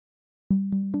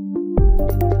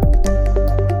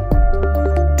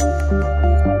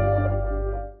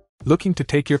Looking to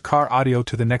take your car audio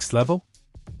to the next level?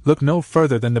 Look no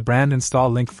further than the brand install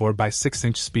Link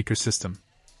 4x6-inch speaker system.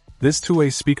 This two-way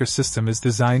speaker system is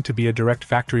designed to be a direct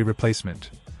factory replacement,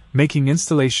 making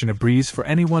installation a breeze for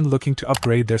anyone looking to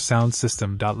upgrade their sound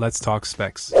system. Let's talk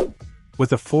specs.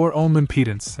 With a 4-ohm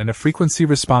impedance and a frequency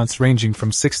response ranging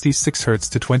from 66 Hz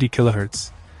to 20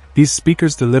 kHz, these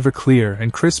speakers deliver clear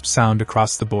and crisp sound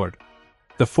across the board.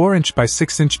 The 4-inch by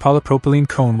 6-inch polypropylene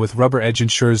cone with rubber edge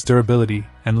ensures durability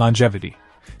and longevity,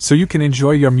 so you can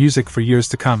enjoy your music for years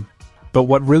to come. But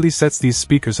what really sets these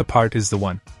speakers apart is the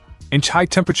 1-inch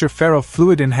high-temperature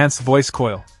ferrofluid enhanced voice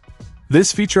coil.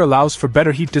 This feature allows for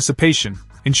better heat dissipation,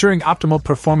 ensuring optimal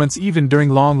performance even during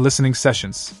long listening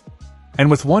sessions. And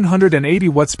with 180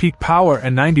 watts peak power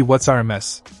and 90 watts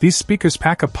RMS, these speakers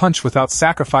pack a punch without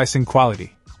sacrificing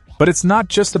quality. But it's not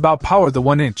just about power. The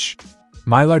 1-inch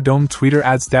Mylar Dome tweeter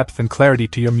adds depth and clarity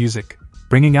to your music,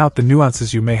 bringing out the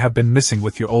nuances you may have been missing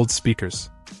with your old speakers.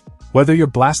 Whether you're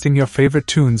blasting your favorite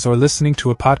tunes or listening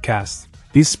to a podcast,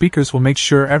 these speakers will make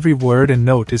sure every word and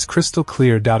note is crystal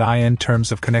clear. In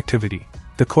terms of connectivity,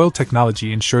 the coil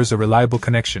technology ensures a reliable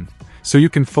connection, so you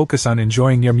can focus on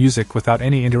enjoying your music without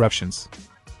any interruptions.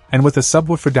 And with a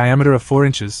subwoofer diameter of 4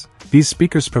 inches, these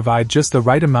speakers provide just the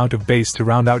right amount of bass to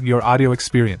round out your audio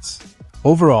experience.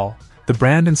 Overall, the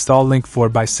brand install Link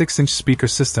 4x6-inch speaker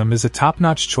system is a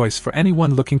top-notch choice for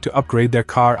anyone looking to upgrade their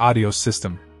car audio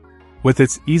system. With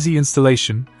its easy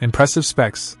installation, impressive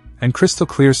specs, and crystal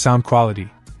clear sound quality,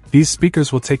 these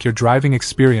speakers will take your driving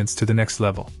experience to the next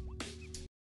level.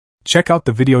 Check out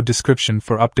the video description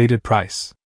for updated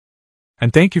price.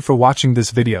 And thank you for watching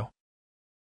this video.